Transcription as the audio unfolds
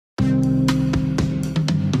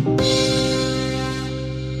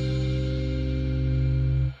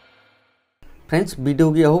Friends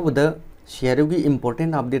video की अहोबदा CRU की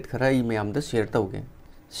important update खरा ई मैम शेयर तौगे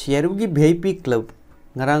CRU की VIP club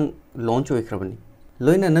ngarang launch oikrabani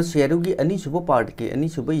loinana CRU की अनीसुब पार्ट की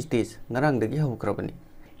अनीसुब stage ngarang dagi haukrabani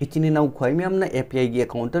इचिनि now ख्वाइ मैमना API की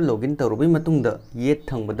account login तौरबई मतुंगदा ये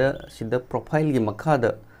थंगबदा सिदा प्रोफाइल की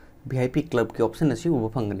मखादा VIP क्लब की ऑप्शन असी उब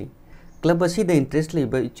फंगनी क्लब असीदा इंटरेस्ट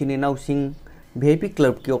लेबा इचिनि नाउ सिंग VIP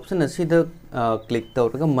क्लब की option असीदा click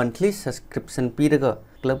तौरगा monthly subscription पीरगा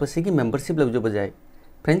club असी की मेंबरशिप लौजो बजाय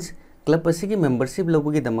फ्रेंड्स क्लब असी की मेंबरशिप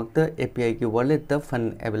लौबगी दमकता API की वॉलेट ता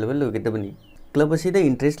फंड अवेलेबल लोगेदबनी क्लब असीदा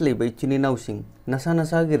इंटरेस्ट लेबा इचिनि नाउ सिंग नसा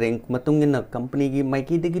नसा की रैंक मतुंगिना कंपनी की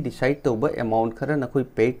माइकीदगी डिसाइड तौबा अमाउंट खरा नखोई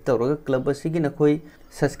पेड तौरगा क्लब असी की नखोई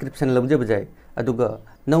सब्सक्रिप्शन लौजो बजाय अदुगा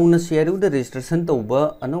नौना CRU दा रजिस्ट्रेशन तौबा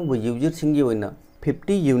अनौबा user सिंगी ओइना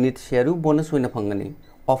 50 unit CRU bonus ओइना फंगनी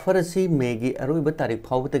offer असी मे की अरोइबा तारीख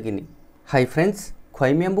फावतगिनी हाई फ्रेंड्स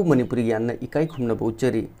ख्वाइ मैमबु मणिपुरी ज्ञान इकाई खुमनबा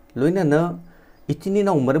उच्चरी लोइनाना इचिनि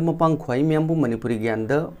नाउ मरम मपांग ख्वाइ मैमबु मणिपुरी ज्ञान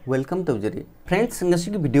दा वेलकम तौजरी फ्रेंड्स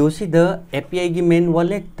ngasi की वीडियो सी दा API की मेन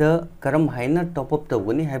वॉलेट दा करम हाइना टॉप अप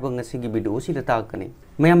तौगनी हाइबा ngasi की वीडियो सी दा ताकनी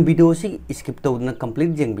मैम वीडियो सी स्किप तौदना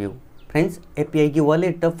कंप्लीट जेंगबियो फ्रेंड्स API की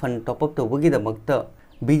वॉलेट दा fund top up तौबगी दमकता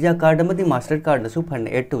visa card अमदी master card नसु fund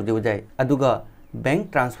add तौजो बजाय अदुगा बैंक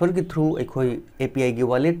ट्रांसफर की थ्रू एखोई API की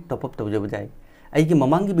वॉलेट टॉप अप तौजो बजाय आई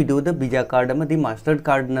ममांग की वीडियो दा वीजा कार्ड अमदी मास्टर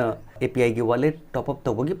कार्ड न API की वॉलेट टॉप अप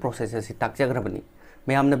तौबगी प्रोसेस असी ताकजग्रबनी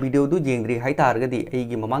मैमना वीडियो दु जेंग्री हाई तारगदी आई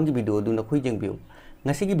की ममांग की वीडियो दु नखोई जेंगबियो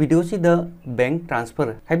ngasi की वीडियो सी दा बैंक ट्रांसफर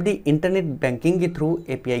हाइबदी इंटरनेट बैंकिंग की थ्रू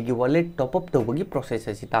API की वॉलेट टॉप अप तौबगी प्रोसेस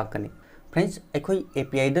असी ताकनी फ्रेंड्स एखोई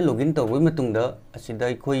API दा लॉगिन तौबई मतुंगदा असिदा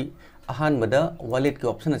एखोई अहानबदा वॉलेट की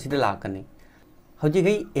ऑप्शन असिदा लाकनी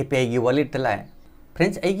हौजिगै API की वॉलेट लाए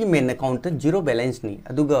friends I main account zero balance knee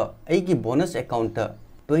अदुगा I bonus account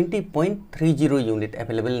 20.30 unit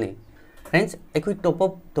available knee friends एखोई top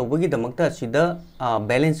up तौबगी दमकता असिदा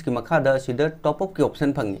balance की मखादा असिदा top up की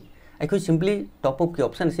option fungi एखोई simply top up की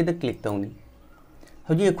option असिदा click तौनी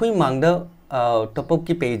हौजी एखोई मांगदा top up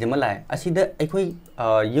की page अमा लाए असिदा एखोई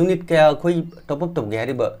unit क्या एखोई top up तौगे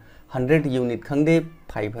हारिबा 100 unit खंगदे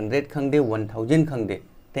 500 खंगदे 1000 खंगदे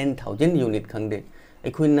 10000 unit खंगदे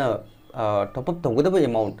एखोइना top up तौगदब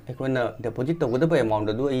amount एखोइना deposit तौगदब amount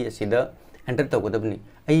अदु आई असिदा enter तौगदबनी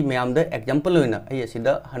आई मैमदा example होइना आई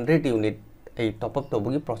असिदा 100 unit आई top up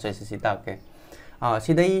तौबगी process असि ताके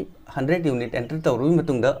सिदाई 100 यूनिट एंटर तौरुई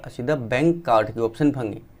मतुंगदा असिदा बैंक कार्ड की option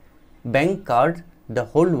fungi bank card the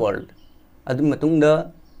whole world अदु मतुंगदा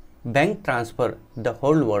bank transfer the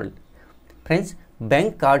whole world friends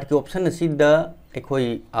bank card की option असिदा एखोई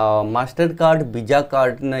master card visa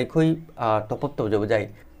card न एखोई top up तौजब जाय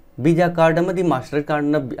visa card अमदी master card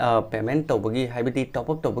न payment तौबगी हाइबदी top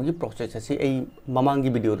up तौबगी process असी आई ममांगी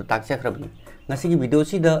video तो ताकसखरबनी ngasi की video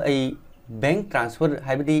सी दा आई bank transfer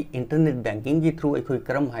हाइबदी internet banking की थ्रू एखोई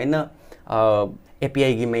करम हाइना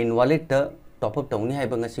API की मेन वॉलेट दा टॉप अप तौनी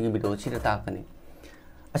हाइबा ngasi की वीडियो सी दा ताकनी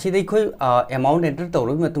असिदा एखोई amount enter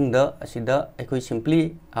तौरुई मतुंगदा असिदा एखोई simply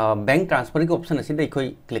bank transfer की ऑप्शन असिदा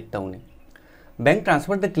एखोई क्लिक तौनी बैंक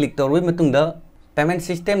ट्रांसफर दा क्लिक तौरुई मतुंगदा पेमेंट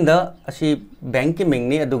सिस्टम दा असी बैंक की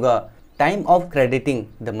Mingni अदुगा time of crediting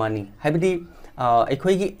the money हाइबदी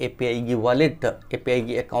एखोई की API की वॉलेट API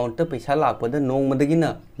की अकाउंट ता पैसा लापदा नोंगमदगिना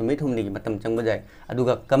नुमित हुमनी की मतम चंग जाय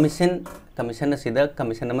अदुगा कमीशन असिदा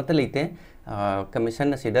कमीशन अमत लेते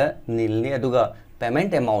commission असिदा नीलनी अदुगा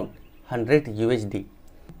payment amount 100 USD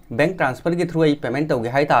bank transfer के थ्रू आई पेमेंट तौगे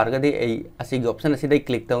हाई तारगदे आई असी ऑप्शन असिदा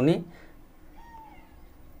क्लिक तौनी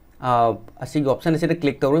असी ऑप्शन असिदा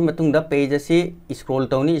क्लिक तौरुई मतुंगदा पेज असी स्क्रॉल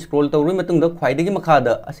तौरुई मतुंगदा ख्वाइदगी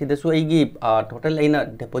मखादा असिदसु आइगी टोटल आइना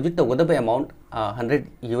डिपॉजिट तौगदब अमाउंट 100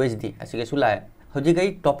 USD असिगसु लाए हौजिगै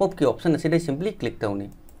टॉप अप की ऑप्शन असिदा सिंपली क्लिक तौनी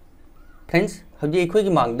फ्रेंड्स हौजि एखोई की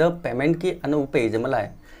मांगदा पेमेंट की अनु पेज अमा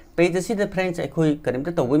लाए page असिदा friends एखोई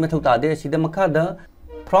करिमता तौबई मथौ तादे असिदा मखादा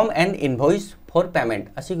from N invoice for payment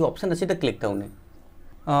असिगी option असिदा click तौनी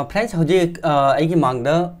friends हौजि आइगी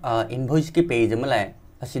मांगदा invoice की पेज अमा लाए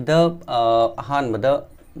असिदा अहानबदा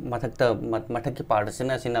मथक की पार्ट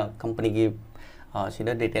असिना कंपनी की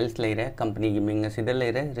असिदा डिटेल्स ले रहे कंपनी की मिंग असिदा ले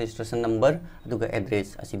रहे रजिस्ट्रेशन नंबर अदुगा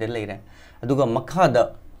एड्रेस असिदा ले रहे अदुगा मखादा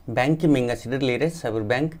बैंक की मिंग असिदा ले रहे साइबर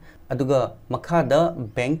बैंक अदुगा मखादा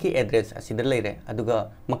बैंक की एड्रेस असिदा ले रहे अदुगा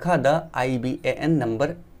मखादा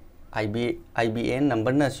IBAN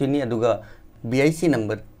नंबर न असिनी अदुगा BIC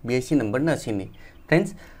नंबर न असिनी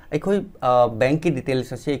फ्रेंड्स एखोई बैंक की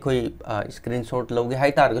डिटेल्स असे एखोई स्क्रीनशॉट लौगे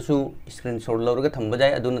हाई तारगसु स्क्रीनशॉट लौरगा थंब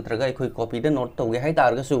जाय अदु नत्रगा एखोई कॉपी दा नोट तौगे हाई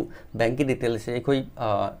तारगसु बैंक की डिटेल्स से एखोई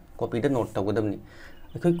कॉपी दा नोट तौगदबनी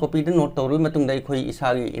अखोई कॉपी द नोट तौर मतुंग द अखोई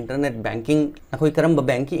इसागी इंटरनेट बैंकिंग नखोई करम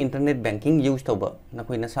बैंक की इंटरनेट बैंकिंग यूज तौब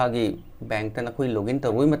नखोई नसागी बैंक ता नखोई लॉगिन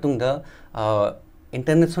तौर मतुंग द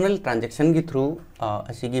इंटरनेशनल ट्रांजैक्शन की थ्रू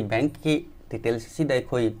असिगी बैंक की डिटेल्स सिदा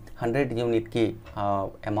अखोई 100 यूनिट की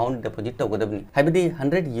अमाउंट डिपॉजिट तौगदबनी हाइबदी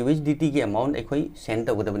 100 USDT की अमाउंट अखोई send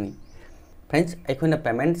तौगदबनी friends अखोइना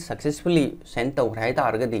payment successfully send तौरे high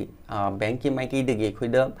तारगदी bank की माइकईदगी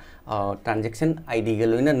अखोइदा ट्रांजैक्शन आईडी ग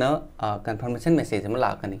लोइना कंफर्मेशन मेसेज अमा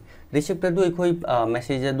लाकनी रिसिप्ट अदु अखोई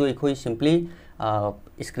मेसेज अदु अखोई सिंपली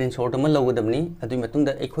स्क्रीनशॉट अमा लौगदबनी अदुई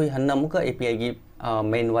मतुंगदा अखोई हन्ना मुका API की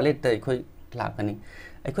मेन वॉलेट अखोई लाकनी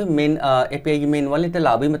अखोई मेन API की मेन वॉलेट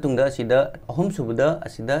लाबई मतुंगदा असिदा अहम सुबदा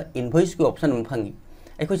असिदा इनवॉइस की ऑप्शन अमा फंगी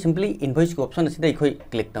अखोई सिंपली इनवॉइस की ऑप्शन असिदा अखोई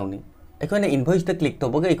क्लिक तौनी अखोइना इनवॉइस द क्लिक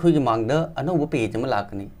तौबगा अखोई मांगदा अनौब पेज अमा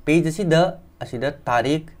लाकनी पेज असिदा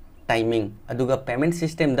तारीख timing अदुगा payment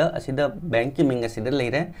system the असिदा bank की मिंग असिदा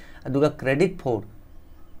लेरे अदुगा credit for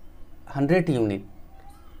 100 unit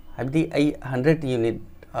हाइबदी 100 unit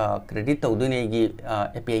credit तौदुने गी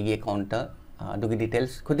API की अकाउंट अदुगी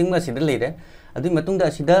डिटेल्स खुदिंग असिदा लेरे अदुई मतुंगदा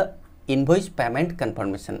असिदा invoice payment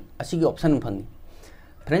confirmation असिगी option fungi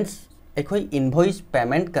friends अखोई इनवॉइस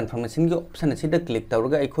पेमेंट कंफर्मेशन की ऑप्शन असिदा क्लिक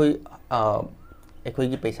तौरगा अखोई अखोई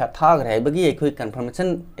की पैसा थाग्रे हाइबगी अखोई कंफर्मेशन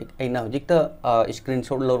अइना हुजिकता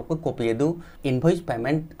स्क्रीनशॉट लौरक कॉपी अदु इनवॉइस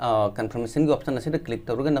पेमेंट कंफर्मेशन की option असिदा click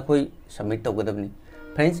तौरगा नखोई submit तौगदबनी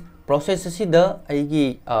friends process असिदा अइगी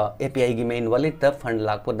API की मेन वॉलेट फंड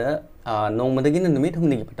लाकपदा नोंमदगिना नुमित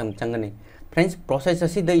हुमनी की पटम चंगनी friends process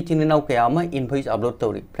असिदा इचिनाव कयामा invoice upload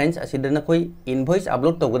तौरी friends असिदा नखोई invoice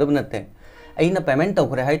upload तौगदब नते अइना payment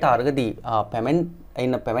तौखरे high तारगदी payment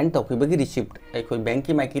अइना payment तौखिबगी receipt अखोई बैंक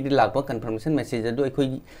की माइकी लाकपा कंफर्मेशन मेसेज अदु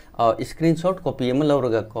अखोई screenshot copy अमा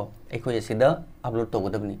लौरगा को अखोई असिदा अपलोड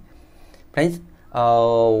तौगदबनी फ्रेंड्स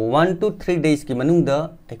 1 to 3 days की मनुंगदा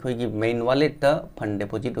अखोई की main wallet fund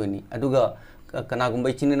deposit होइनी अदुगा कनागुंबा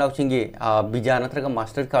इचिनावसिंगी visa नत्रगा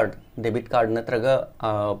master card debit card नत्रगा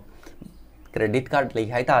credit card लै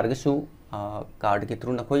हाइ तारगसु कार्ड के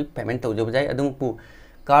थ्रू नखोई पेमेंट तौजब जाय अदुमपु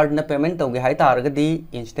कार्ड न payment तौगे high तारगदी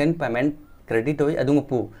instant payment credit होई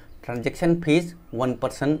अदुमपु ट्रांजैक्शन फीस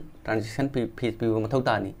 1% ट्रांजैक्शन फीस पीबो मथौ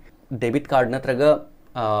तानी डेबिट कार्ड नत्रगा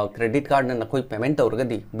क्रेडिट कार्ड न नखोई पेमेंट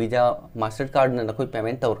तौरगदी वीजा मास्टर कार्ड न नखोई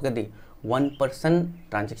payment तौरगदी 1%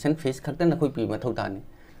 transaction fees खक्ता नखोई पीबो मथौ तानी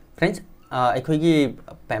friends अखोई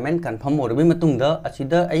payment confirm होरबी मतुंगदा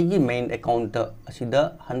असिदा अइगी main account असिदा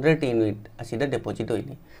 100 unit असिदा deposit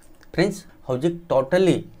होइनी friends हौजिक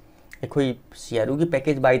totally अखोई CRU की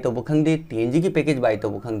package bye तौब खंगदे TNG की package bye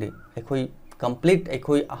तौब खंगदे अखोई कंप्लीट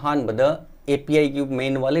अखोई अहानबदा API की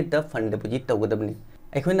main wallet fund deposit तौगदबनी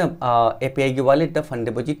अखोइना API की wallet fund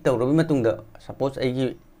deposit तौरबी मतुंगदा suppose अइगी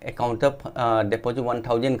account deposit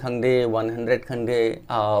 1000 खंगदे 100 खंगदे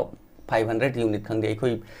 500 unit खंगदे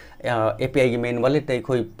अखोई API की मेन वॉलेट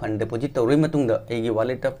अखोई फंड डिपॉजिट तौरबी मतुंगदा अइगी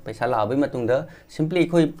वॉलेट पैसा लाबई मतुंगदा सिंपली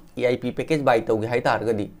अखोई EIP package bye तौगे high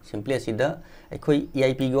तारगदी simply असिदा अखोई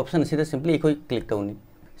EIP की ऑप्शन असिदा सिंपली अखोई क्लिक तौनी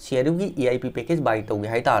CRU की EIP पैकेज बाय तौगे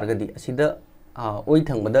हाइ तारगदी असिदा ओइ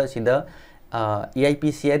थंगबदा असिदा EIP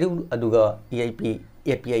CRU अदुगा EIP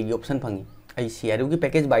API की ऑप्शन फंगी आई CRU की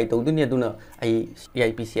पैकेज बाय तौदुनी अदुना आई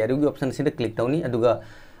EIP CRU की ऑप्शन असिदा क्लिक तौनी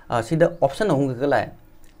अदुगा सिदा ऑप्शन अहुंग गलाय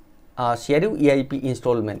CRU EIP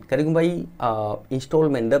instalment करिगुंबा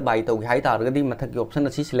instalment bye तौगे high तारगदी मथक की ऑप्शन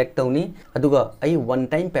असि select तौनी अदुगा I one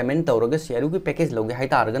time payment तौरगा CRU की package लौगे high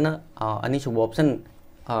तारगना अनिसुब option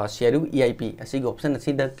CRU EIP असिगी option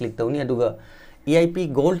असिदा click तौनी अदुगा EIP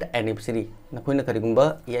gold anniversary नखोइना करिगुंबा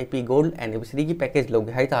EIP gold anniversary की package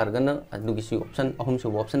लौगे high तारगना अदुगी C option अहम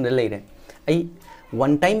सुब option दे लेरे I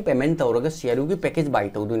one time payment तौरगा CRU की package bye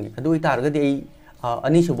तौदुनी अदुई तारगदी आई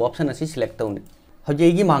अनिसुब option असि select तौनी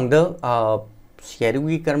हौजी मांगद CRU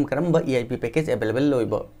की करम EIP package available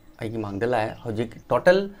लोइब आइगी मांगद लाए हौजी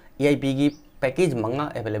total EIP की पैकेज मंगा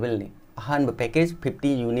अवेलेबल ने अहानब पैकेज 50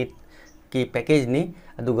 यूनिट की पैकेज ने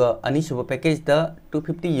अदुगा अनिसुब पैकेज द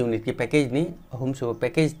 250 यूनिट की पैकेज ने अहुमसुब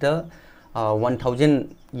पैकेज द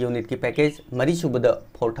 1000 यूनिट की पैकेज मरीसुब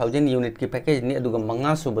 4000 यूनिट की पैकेज ने अदुगा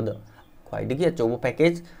मंगासुब ख्वाइदगी अचौब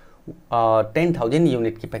पैकेज 10000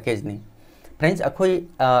 यूनिट की पैकेज ने फ्रेंड्स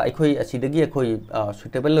अखोई असिदगी अखोई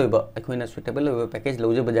सुटेबल लोइब अखोइना सुटेबल लोइब पैकेज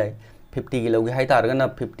लौजे बजाय 50 की लौगे हाइ तारगना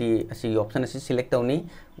 50 असिगी ऑप्शन असी सिलेक्ट तौनी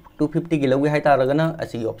 250 की लौगे हाइ तारगना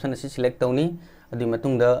असिगी ऑप्शन असी सिलेक्ट तौनी अदुई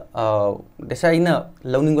मतुंगदा देसा आइना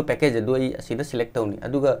लौनिंग पैकेज अदु आई असिदा सिलेक्ट तौनी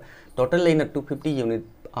अदुगा टोटल आइना 250 यूनिट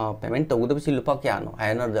पेमेंट तौगदबसी लुपा क्यानो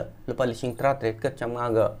आयनरदा लुपा 33 का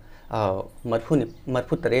चंगागा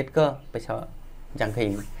मरफु तरेट का पैसा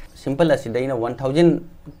जांखैनी सिंपल असिदैना 1000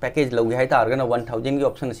 पैकेज लौगे है तारगना 1000 की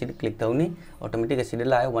ऑप्शन असिद क्लिक तौनी ऑटोमेटिक असिद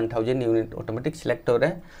लाए 1000 unit automatic select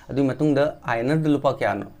तौरे अदुई मतुंगदा INR the लुपा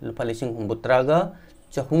Keanu लुपा लिसिंग हुंबुत्रागा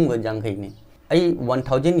चहुंगा जांगैनी I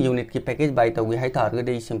 1000 unit की पैकेज बाय तौगे है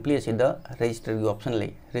तारगदे सिंपली असिद रजिस्टर की ऑप्शन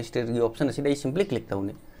ले रजिस्टर की ऑप्शन असिद सिंपली क्लिक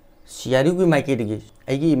तौनी CRU की माइकेदगी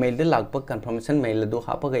आईगी ईमेल दे लागप कंफर्मेशन मेल दो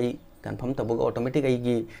हापगा I confirm तबगा automatic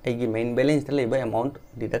आईगी main balance the लेबा amount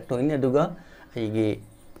deduct होइने अदुगा आईगी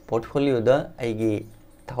portfolio the आईगी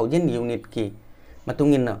 1000 unit की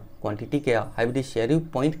मतुंगिना क्वांटिटी क्या हाइबदी CRU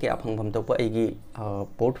पॉइंट क्या फंगफम तोप आईगी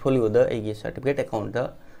portfolio the आईगी certificate account the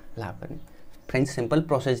लाकनी friends simple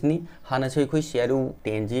process नि हाना से कोई CRU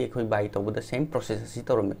 10G कोई बाय तोब द सेम प्रोसेस असि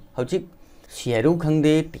तोरमे हौजिक CRU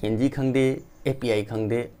खंगदे 10G खंगदे API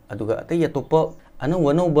खंगदे अदुगा अतै अतोप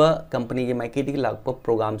अनौबा कंपनी की माइकेटी लाप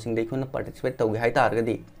प्रोग्राम सिंग देखोना पार्टिसिपेट तौगे है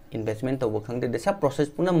तारगदी इन्वेस्टमेंट तौब खंगदे दसा प्रोसेस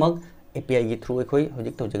पुनमक API की थ्रू अखोई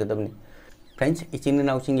हौजिक तौजगदबनी फ्रेंड्स इचिन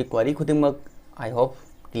इनाउसिंग की क्वारी खुदिमक I hope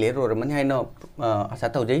clear ओरमनी हाइना Asha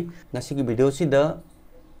तौजै ngasi की वीडियो सिद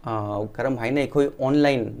करम हाइना अखोई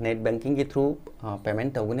ऑनलाइन नेट बैंकिंग की थ्रू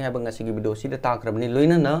पेमेंट तौगनी हाइबा ngasi की वीडियो सिद ताक्रबनी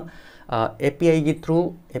लोइना API की थ्रू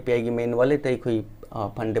API की मेन वॉलेट अखोई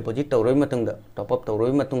फंड डिपॉजिट तौरोय मतुंगदा टॉप अप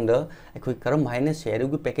तौरोय मतुंगदा अखोई करम हाइना CRU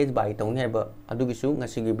की पैकेज बाय तौनी हाइबा अदुगिसु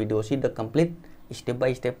ngasi की video Sid complete step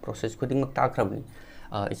by step process खुदिमक ताक्रबनी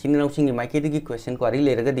इसिन इनाउसिंग माइकेटी की क्वेश्चन क्वारी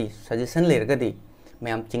लेरगदी सजेशन लेरगदी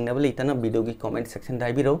मैम चिंगनब लेतना वीडियो की कमेंट सेक्शन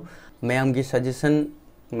दाइबिरो मैम की सजेशन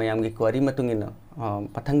मैम की क्वारी मतुंगिना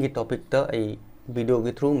पथंग की टॉपिक त आई वीडियो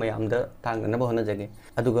की through ma'am the तांगनब होनजगे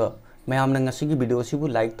अदुगा ma'am ngasi की वीडियो सिबु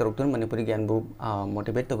लाइक तरोक्तन मणिपुरी ज्ञान बु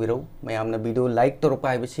motivate तबिरो ma'am video like तरोपा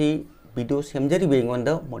हाइबसी video सेमजरी बेंगोन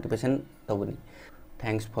the motivation तबनी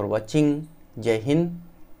thanks for watching जय हिंद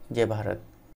जय भारत।